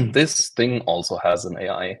 this thing also has an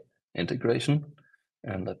AI integration.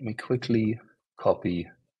 And let me quickly copy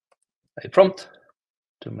a prompt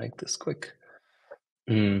to make this quick.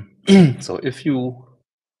 So if you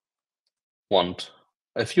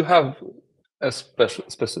have a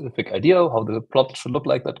specific idea how the plot should look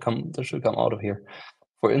like that should come out of here.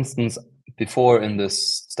 For instance, before in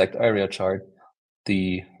this stacked area chart,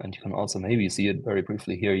 and you can also maybe see it very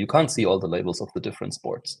briefly here, you can't see all the labels of the different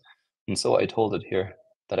sports. And so I told it here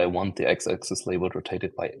that I want the x-axis label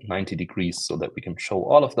rotated by 90 degrees so that we can show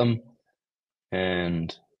all of them.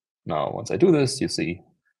 And now once I do this, you see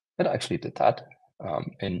it actually did that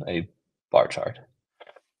in a bar chart.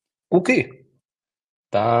 Okay,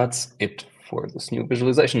 that's it for this new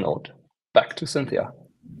visualization node. Back to Cynthia.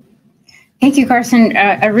 Thank you, Carson.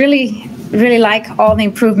 I really like all the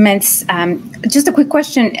improvements. Just a quick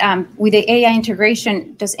question. With the AI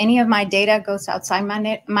integration, does any of my data goes outside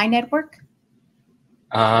my network?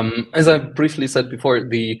 As I briefly said before,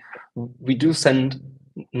 we do send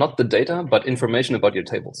not the data, but information about your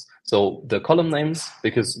tables. So the column names,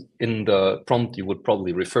 because in the prompt, you would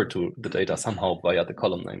probably refer to the data somehow via the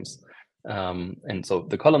column names. And so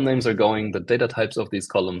the column names are going, the data types of these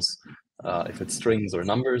columns, if it's strings or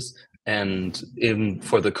numbers. And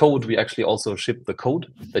for the code, we actually also ship the code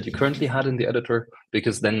that you currently had in the editor,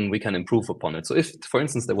 because then we can improve upon it. So if, for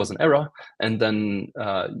instance, there was an error, and then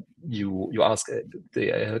you ask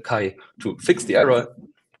the Kai to fix the error,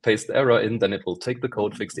 paste the error in, then it will take the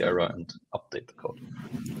code, fix the error, and update the code.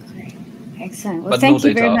 Great. Excellent. Well, but thank no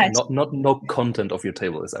you data, very much. no content of your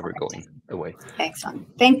table is ever going away. Excellent.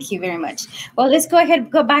 Thank you very much. Well, let's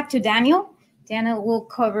go back to Daniel. Daniel will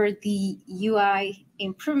cover the UI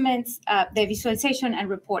improvements, the visualization and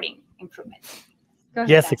reporting improvements. Go ahead,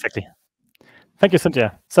 yes, Daniel. exactly. Thank you,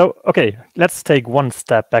 Cynthia. So, okay, let's take one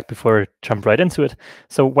step back before jump right into it.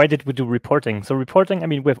 So why did we do reporting? So reporting, I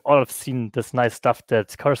mean, we've all seen this nice stuff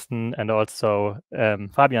that Karsten and also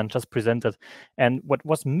Fabian just presented. And what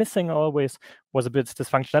was missing always was a bit this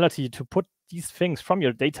functionality to put these things from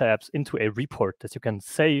your data apps into a report that you can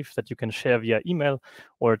save, that you can share via email,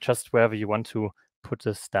 or just wherever you want to put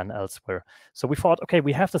this then elsewhere. So we thought, okay,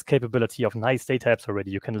 we have this capability of nice data apps already.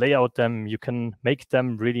 You can lay out them, you can make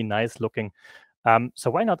them really nice looking. So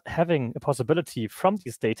why not having a possibility from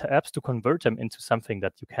these data apps to convert them into something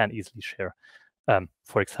that you can easily share,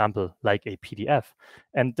 for example, like a PDF.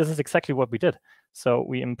 And this is exactly what we did. So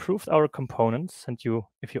we improved our components, and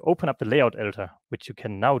if you open up the layout editor, which you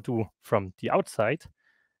can now do from the outside,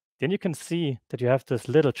 then you can see that you have this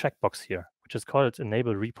little checkbox here, which is called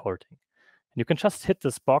Enable Reporting. And you can just hit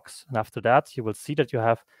this box, and after that, you will see that you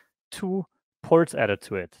have two ports added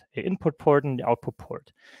to it, an input port and the output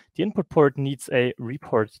port. The input port needs a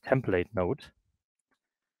report template node,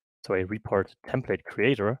 so a report template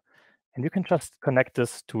creator. And you can just connect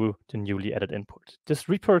this to the newly added input. This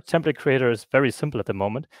report template creator is very simple at the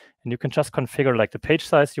moment, and you can just configure like the page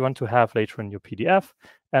size you want to have later in your PDF,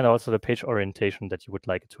 and also the page orientation that you would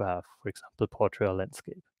like it to have, for example, portrait or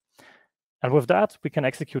landscape. And with that, we can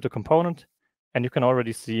execute a component, and you can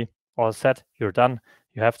already see all set, you're done.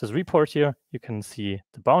 You have this report here. You can see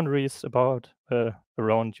the boundaries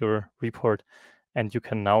around your report, and you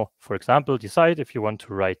can now, for example, decide if you want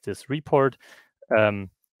to write this report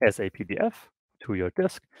as a PDF to your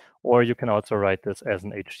disk, or you can also write this as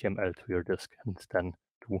an HTML to your disk and then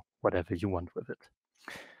do whatever you want with it.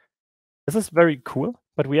 This is very cool,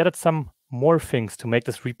 but we added some more things to make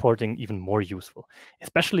this reporting even more useful.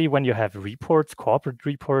 Especially when you have reports, corporate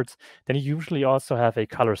reports, then you usually also have a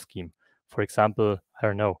color scheme. For example, I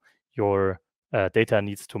don't know, your data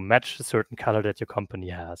needs to match a certain color that your company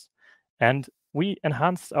has. And we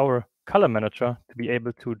enhanced our color manager to be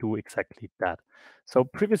able to do exactly that. So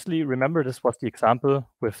previously, remember, this was the example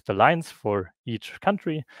with the lines for each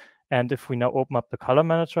country. And if we now open up the color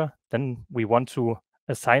manager, then we want to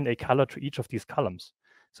assign a color to each of these columns.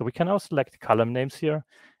 So we can now select column names here,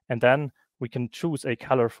 and then we can choose a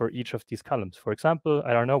color for each of these columns. For example,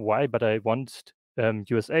 I don't know why, but I want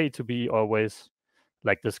USA to be always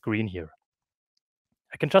like this green here.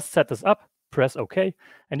 I can just set this up, press OK,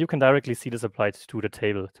 and you can directly see this applied to the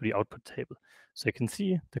table, to the output table. So you can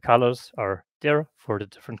see the colors are there for the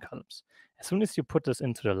different columns. As soon as you put this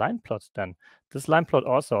into the line plot, then this line plot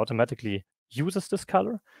also automatically uses this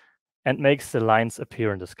color and makes the lines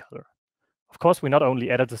appear in this color. Of course, we not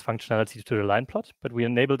only added this functionality to the line plot, but we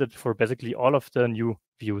enabled it for basically all of the new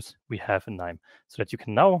views we have in KNIME, so that you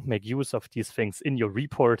can now make use of these things in your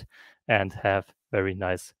report and have very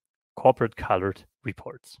nice corporate colored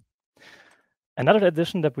reports. Another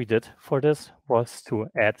addition that we did for this was to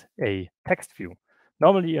add a text view.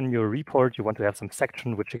 Normally in your report, you want to have some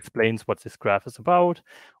section which explains what this graph is about,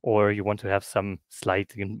 or you want to have some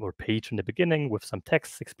slide or page in the beginning with some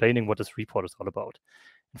text explaining what this report is all about.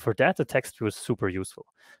 And for that, the text view is super useful.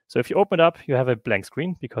 So if you open it up, you have a blank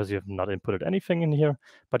screen because you have not inputted anything in here,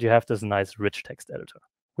 but you have this nice rich text editor,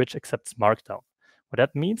 which accepts Markdown. What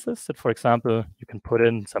that means is that, for example, you can put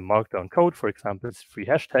in some Markdown code. For example, it's 3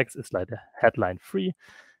 hashtags, it's like a headline 3,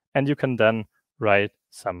 and you can then write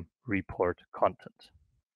some report content.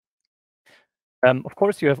 Of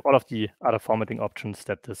course, you have all of the other formatting options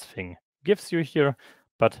that this thing gives you here,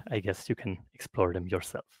 but I guess you can explore them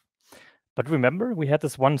yourself. But remember, we had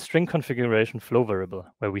this one string configuration flow variable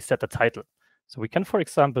where we set the title. So we can, for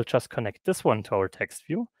example, just connect this one to our text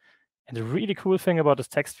view. And the really cool thing about this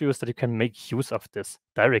text view is that you can make use of this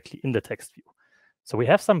directly in the text view. So we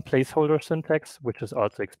have some placeholder syntax, which is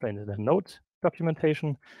also explained in the Node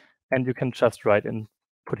documentation. And you can just write in,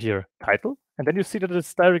 put here title, and then you see that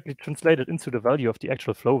it's directly translated into the value of the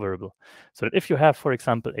actual flow variable. So that if you have, for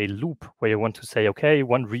example, a loop where you want to say, okay,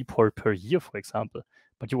 1 report per year, for example,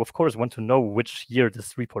 but you, of course, want to know which year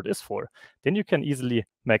this report is for, then you can easily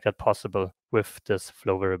make that possible with this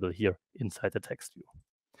flow variable here inside the text view.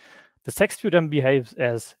 The text view then behaves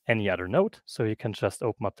as any other node, so you can just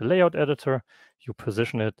open up the layout editor, you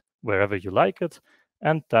position it wherever you like it,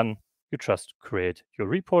 and then you just create your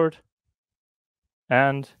report,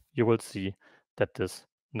 and you will see that this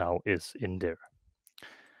now is in there.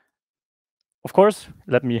 Of course,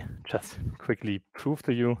 let me just quickly prove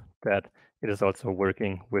to you that it is also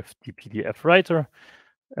working with the PDF writer.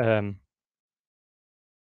 And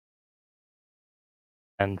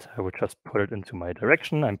I will just put it into my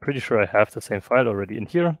direction. I'm pretty sure I have the same file already in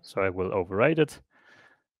here, so I will overwrite it.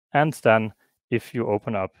 And then if you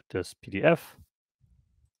open up this PDF,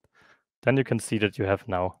 then you can see that you have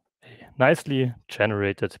now a nicely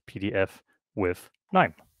generated PDF with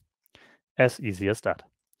KNIME. As easy as that.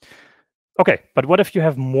 Okay, but what if you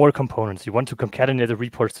have more components? You want to concatenate the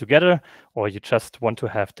reports together, or you just want to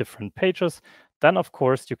have different pages? Then, of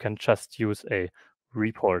course, you can just use a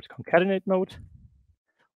report concatenate mode.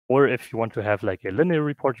 Or if you want to have like a linear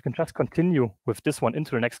report, you can just continue with this one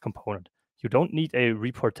into the next component. You don't need a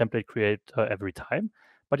report template creator every time,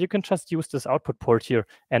 but you can just use this output port here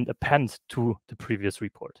and append to the previous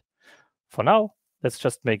report. For now, let's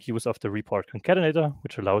just make use of the report concatenator,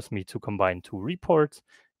 which allows me to combine 2 reports.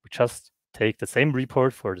 We just take the same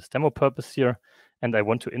report for this demo purpose here, and I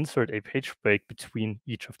want to insert a page break between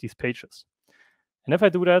each of these pages. And if I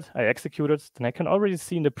do that, I execute it, then I can already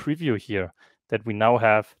see in the preview here that we now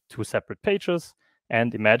have 2 separate pages.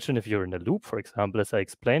 And imagine if you're in a loop, for example, as I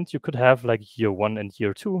explained, you could have like year 1 and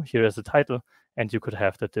year 2 here as a title, and you could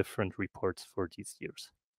have the different reports for these years.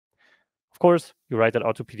 Of course, you write that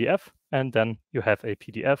out to PDF, and then you have a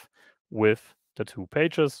PDF with the 2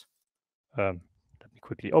 pages. Let me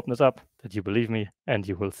quickly open this up, that you believe me, and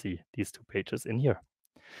you will see these 2 pages in here.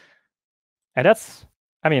 And that's,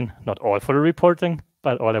 I mean, not all for the reporting,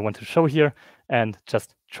 but all I want to show here, and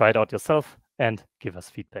just try it out yourself and give us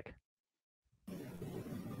feedback.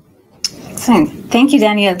 Excellent. Thank you,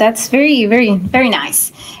 Daniel. That's very, very, very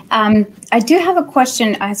nice. I do have a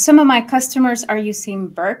question. Some of my customers are using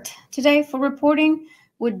BERT today for reporting.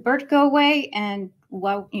 Would BERT go away, and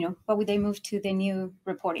what would they move to the new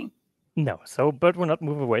reporting? No, so BERT will not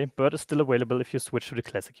move away. BERT is still available if you switch to the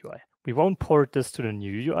classic UI. We won't port this to the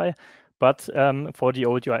new UI, but for the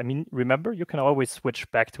old UI, I mean, remember, you can always switch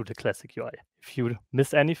back to the classic UI. If you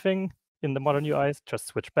miss anything in the modern UIs, just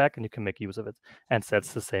switch back and you can make use of it. And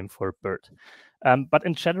that's the same for BERT. But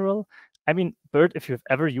in general, I mean, BERT, if you've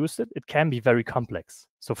ever used it, it can be very complex.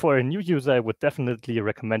 So for a new user, I would definitely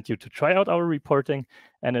recommend you to try out our reporting.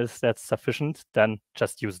 And if that's sufficient, then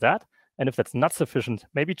just use that. And if that's not sufficient,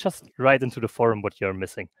 maybe just write into the forum what you're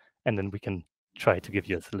missing. And then we can try to give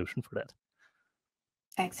you a solution for that.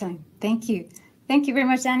 Excellent. Thank you. Thank you very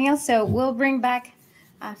much, Daniel. So we'll bring back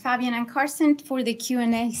Fabian and Carsten for the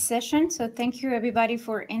Q&A session. So thank you, everybody,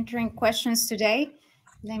 for entering questions today.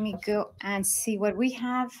 Let me go and see what we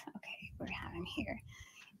have. Okay, we're having here.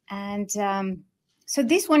 And so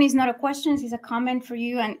this one is not a question. It's a comment for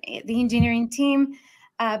you and the engineering team.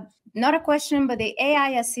 Not a question, but the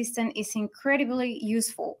AI assistant is incredibly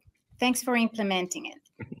useful. Thanks for implementing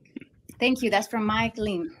it. Thank you. That's from Mike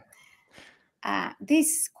Lim.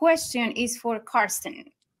 This question is for Carsten.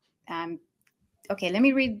 Okay, let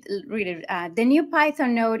me read it. The new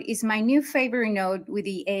Python node is my new favorite node with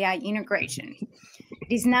the AI integration.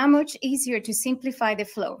 It is now much easier to simplify the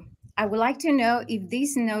flow. I would like to know if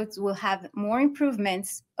these nodes will have more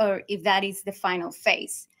improvements or if that is the final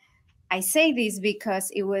phase. I say this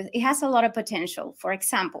because it has a lot of potential. For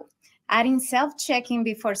example, adding self-checking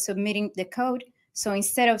before submitting the code. So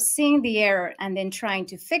instead of seeing the error and then trying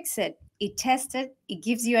to fix it, it tests it. It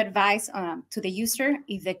gives you advice to the user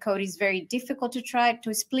if the code is very difficult to try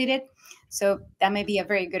to split it. So that may be a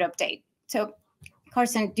very good update. So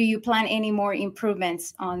Carsten, do you plan any more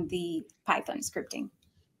improvements on the Python scripting?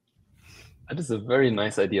 That is a very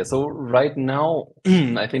nice idea. So right now,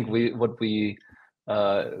 I think we're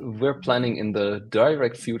planning in the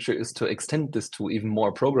direct future is to extend this to even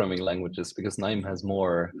more programming languages, because KNIME has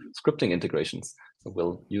more scripting integrations. So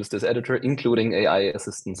we'll use this editor, including AI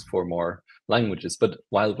assistants for more languages. But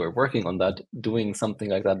while we're working on that, doing something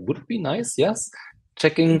like that would be nice, yes.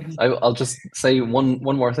 Checking, I'll just say one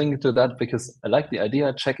more thing to that, because I like the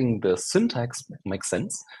idea. Checking the syntax makes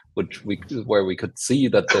sense, where we could see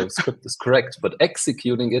that the script is correct, but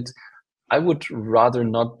executing it, I would rather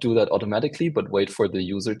not do that automatically, but wait for the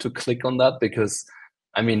user to click on that, because,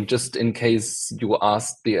 I mean, just in case you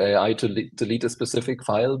ask the AI to delete a specific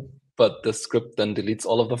file, but the script then deletes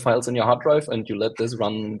all of the files in your hard drive and you let this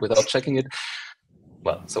run without checking it.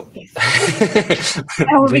 Well, so that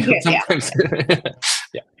would be good, sometimes,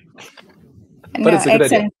 yeah. But no, it's a good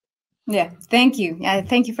idea. Yeah, thank you.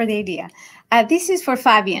 Thank you for the idea. This is for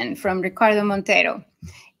Fabian from Ricardo Montero.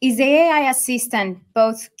 Is the AI assistant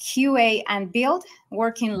both QA and build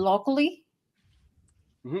working locally?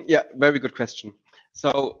 Yeah, very good question.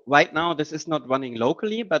 So right now, this is not running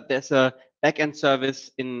locally, but there's a backend service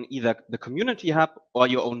in either the community hub or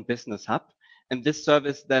your own business hub. And this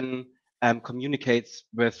service then communicates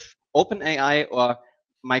with OpenAI or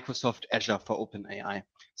Microsoft Azure for OpenAI.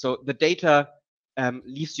 So the data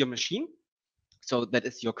leaves your machine. So that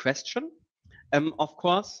is your question, of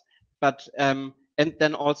course. But and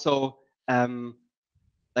then also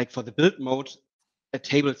like for the build mode, a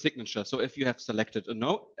table signature. So if you have selected a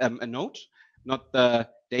node, not the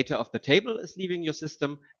data of the table is leaving your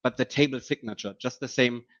system, but the table signature, just the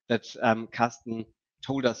same that Carsten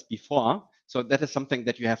told us before. So that is something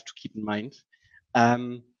that you have to keep in mind.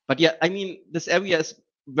 But yeah, I mean, this area is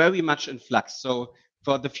very much in flux. So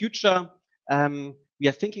for the future, we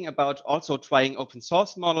are thinking about also trying open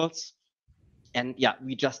source models. And yeah,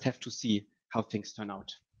 we just have to see how things turn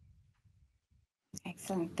out.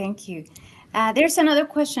 Excellent, thank you. There's another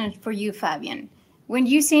question for you, Fabian. When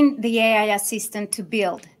using the AI assistant to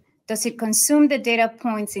build, does it consume the data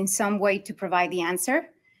points in some way to provide the answer?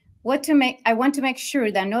 I want to make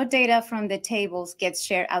sure that no data from the tables gets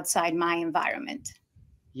shared outside my environment.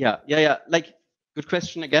 Yeah. Like, good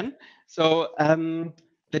question again. So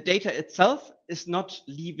the data itself is not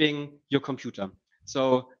leaving your computer.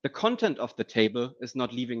 So the content of the table is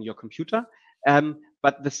not leaving your computer,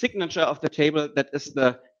 but the signature of the table, that is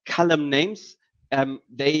the column names,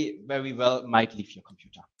 they very well might leave your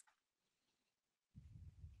computer.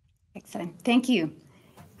 Excellent, thank you.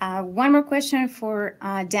 One more question for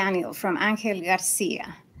Daniel from Angel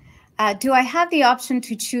Garcia. Do I have the option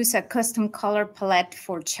to choose a custom color palette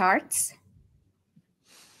for charts?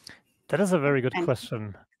 That is a very good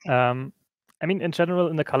question. I mean, in general,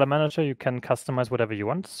 in the color manager, you can customize whatever you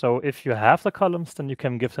want. So if you have the columns, then you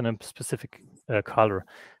can give them a specific color.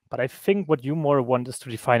 But I think what you more want is to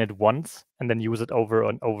define it once and then use it over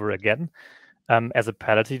and over again as a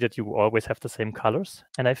palette that you always have the same colors.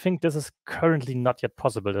 And I think this is currently not yet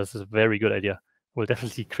possible. This is a very good idea. We'll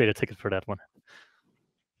definitely create a ticket for that one.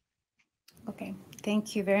 Okay,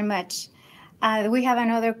 thank you very much. We have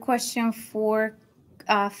another question for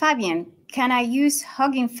Fabian. Can I use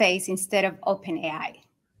Hugging Face instead of OpenAI?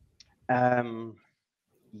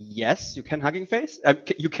 Yes, you can Hugging Face.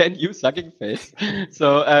 You can use Hugging Face.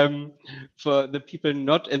 So for the people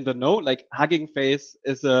not in the know, like Hugging Face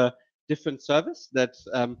is a different service that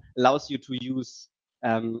allows you to use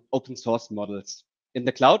open source models in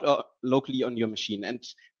the cloud or locally on your machine. And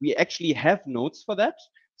we actually have nodes for that.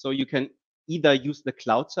 So you can either use the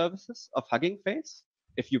cloud services of Hugging Face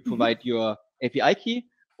if you provide your API key,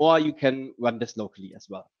 or you can run this locally as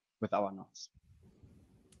well with our nodes.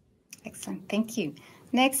 Excellent, thank you.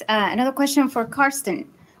 Next, another question for Karsten.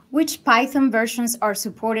 Which Python versions are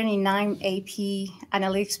supported in KNIME AI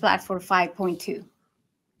Analytics Platform 5.2?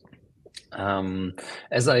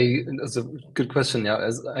 That's a good question. Yeah,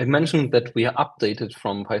 as I mentioned that we are updated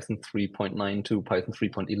from Python 3.9 to Python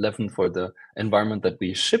 3.11 for the environment that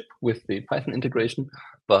we ship with the Python integration,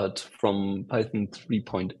 but from Python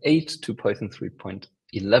 3.8 to Python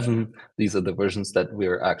 3.11, these are the versions that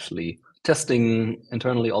we're actually testing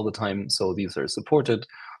internally all the time. So these are supported.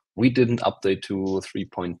 We didn't update to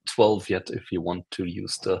 3.12 yet if you want to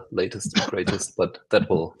use the latest and greatest, but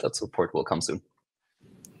that support will come soon.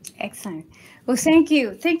 Excellent. Well, thank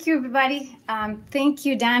you. Thank you, everybody. Thank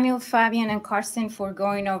you, Daniel, Fabian, and Karsten for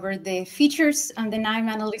going over the features on the KNIME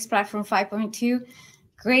Analytics Platform 5.2.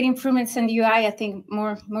 Great improvements in the UI. I think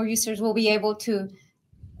more users will be able to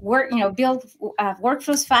work, build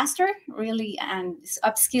workflows faster, really, and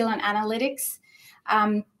upskill on analytics.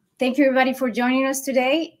 Thank you, everybody, for joining us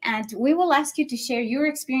today. And we will ask you to share your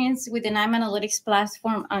experience with the KNIME Analytics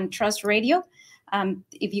Platform on Trust Radio.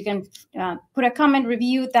 If you can put a comment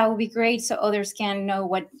review, that would be great, so others can know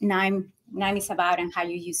what KNIME is about and how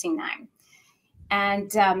you're using KNIME.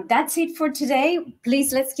 And that's it for today.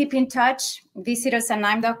 Please, let's keep in touch. Visit us at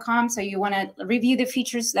knime.com. So you want to review the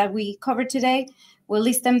features that we covered today. We'll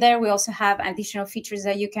list them there. We also have additional features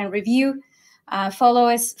that you can review. Follow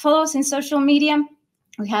us in social media.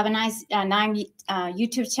 We have a nice KNIME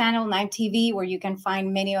YouTube channel, KNIME TV, where you can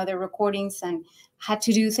find many other recordings and how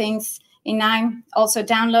to do things in KNIME. Also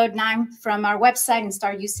download KNIME from our website and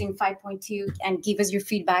start using 5.2 and give us your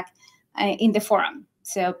feedback in the forum.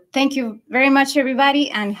 So thank you very much,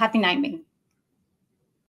 everybody, and happy KNIME.